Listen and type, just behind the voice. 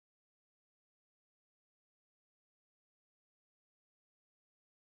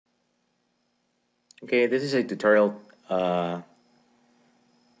Okay, this is a tutorial to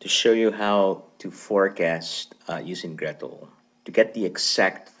show you how to forecast using Gretl, to get the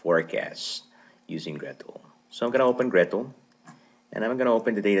exact forecast using Gretl. So I'm going to open Gretl, and I'm going to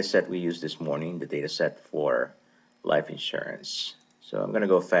open the data set we used this morning, the data set for life insurance. So I'm going to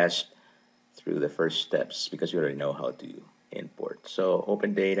go fast through the first steps because you already know how to import. So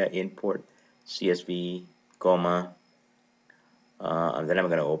open data, import, CSV, comma, and then I'm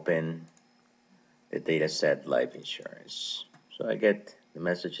going to open the data set life insurance. So I get the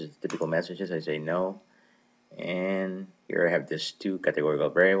messages, typical messages. I say no. And here I have these two categorical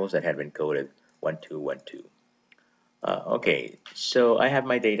variables that have been coded 1212. Okay, so I have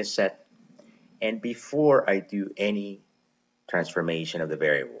my data set. And before I do any transformation of the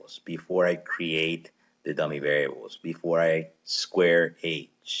variables, before I create the dummy variables, before I square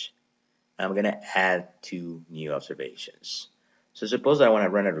h, I'm going to add two new observations. So suppose I want to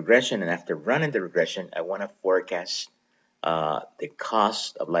run a regression, and after running the regression, I want to forecast the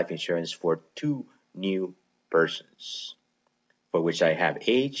cost of life insurance for two new persons, for which I have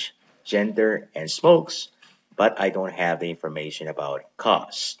age, gender, and smokes, but I don't have the information about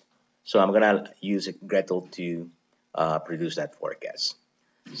cost. So I'm going to use Gretel to produce that forecast.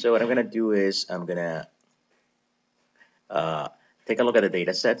 So what I'm going to do is I'm going to uh, take a look at the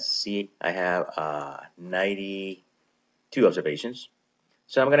data sets. See, I have 92 observations.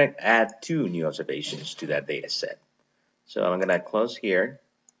 So I'm going to add two new observations to that data set. So I'm going to close here,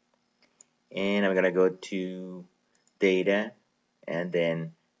 and I'm going to go to data and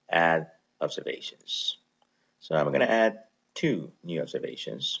then add observations. So I'm going to add two new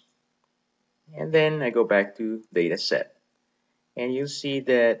observations, and then I go back to data set, and you'll see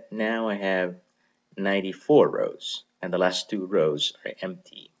that now I have 94 rows, and the last two rows are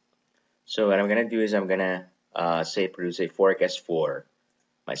empty. So what I'm going to do is I'm going to say produce a forecast for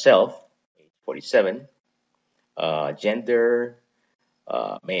myself, age 47, gender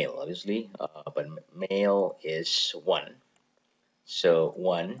male, obviously, but male is 1. So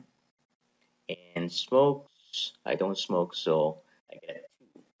 1, and smokes, I don't smoke, so I get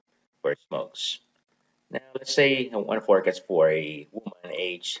 2 for smokes. Now let's say I want to forecast for a woman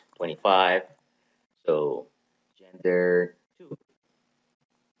age 25, so gender 2,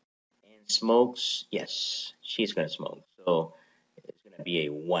 and smokes, yes, she's going to smoke, so it's going to be a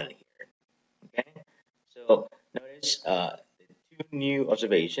 1 here. Okay, so notice the two new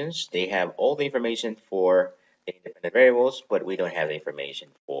observations, they have all the information for the independent variables, but we don't have the information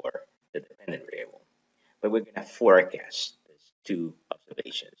for the dependent variable. But we're going to forecast these two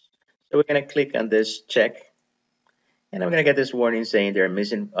observations. So we're going to click on this check, and I'm going to get this warning saying there are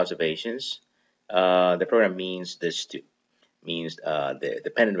missing observations. The program means this too, means the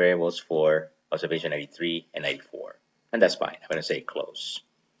dependent variables for observation 93 and 94. And that's fine. I'm going to say close.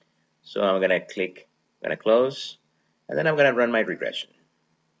 So I'm going to click, I'm going to close, and then I'm going to run my regression.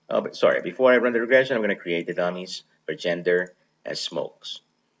 Oh, but sorry, before I run the regression, I'm going to create the dummies for gender and smokes.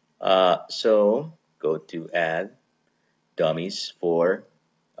 So go to add dummies for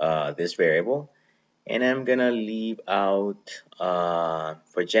this variable, and I'm gonna leave out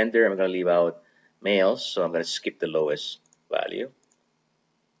for gender, I'm gonna leave out males, so I'm gonna skip the lowest value,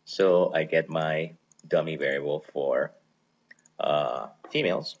 so I get my dummy variable for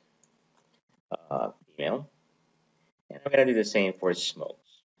females, female, and I'm gonna do the same for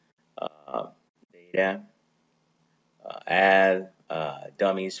smokes. uh, Data, add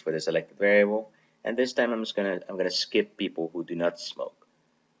dummies for the selected variable, and this time I'm gonna skip people who do not smoke.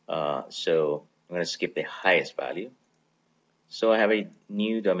 So I'm going to skip the highest value. So I have a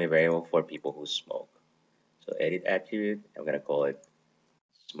new dummy variable for people who smoke. So edit attribute, I'm going to call it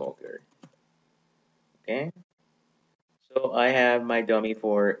smoker. Okay. So I have my dummy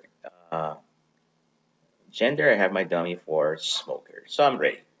for gender. I have my dummy for smoker. So I'm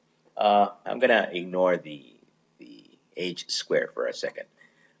ready. I'm going to ignore the age square for a second.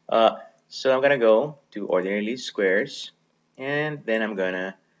 Uh, so I'm going to go to ordinary least squares, and then I'm going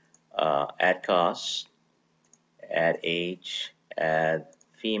to add cost, add age, add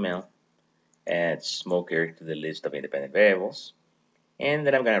female, add smoker to the list of independent variables, and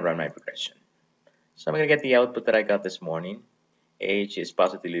then I'm going to run my progression. So I'm going to get the output that I got this morning. Age is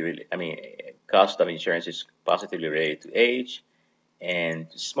positively related, cost of insurance is positively related to age and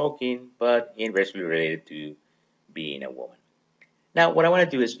to smoking, but inversely related to being a woman. Now, what I want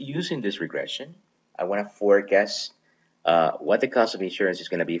to do is using this regression, I want to forecast what the cost of insurance is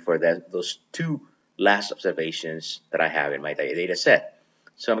going to be for those two last observations that I have in my data set.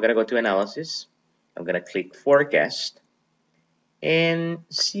 So I'm going to go to analysis. I'm going to click forecast and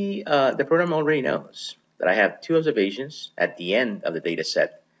see the program already knows that I have two observations at the end of the data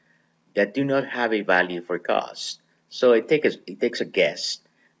set that do not have a value for cost. So it takes a guess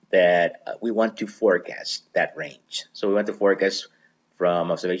that we want to forecast that range. So we want to forecast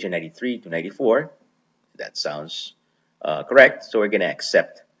from observation 93 to 94. That sounds correct. So we're going to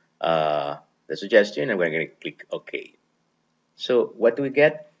accept the suggestion and we're going to click OK. So what do we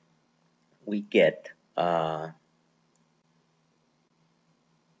get? We get,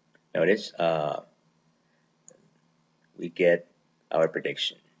 notice, we get our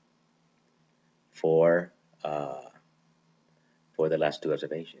prediction for uh, for the last two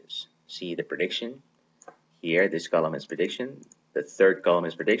observations. See the prediction here. This column is prediction. The third column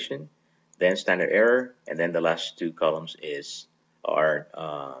is prediction. Then standard error, and then the last two columns is our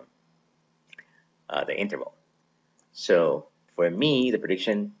the interval. So for me, the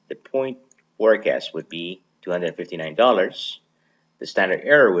prediction, the point forecast would be $259. The standard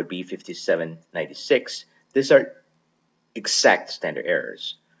error would be 57.96. These are exact standard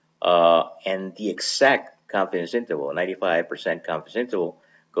errors. And the exact confidence interval, 95% confidence interval,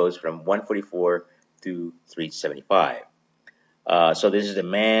 goes from 144 to 375. So this is a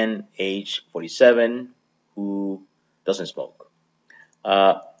man, age 47, who doesn't smoke.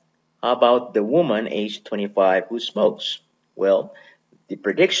 How about the woman, age 25, who smokes? Well, the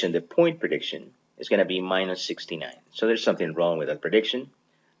prediction, the point prediction, is going to be minus 69. So there's something wrong with that prediction.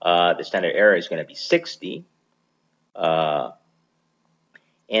 The standard error is going to be 60. And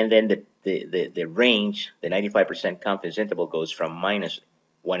then the range, the 95% confidence interval, goes from minus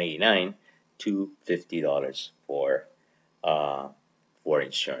 189 to $50 for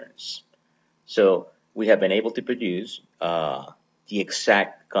insurance. So we have been able to produce the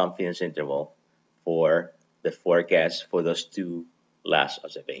exact confidence interval for the forecast for those two last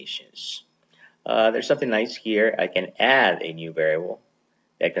observations. There's something nice here. I can add a new variable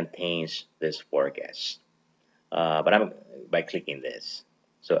that contains this forecast, but I'm by clicking this.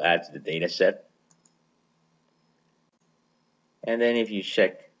 So add to the data set, and then if you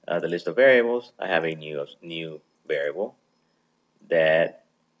check the list of variables, I have a new variable that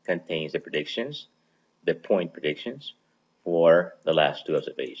contains the predictions, the point predictions for the last two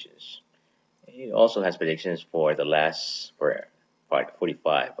observations. It also has predictions for the last for part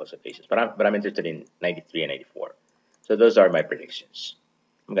 45 observations, but I'm interested in 93 and 94. So those are my predictions.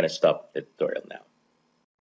 I'm going to stop the tutorial now.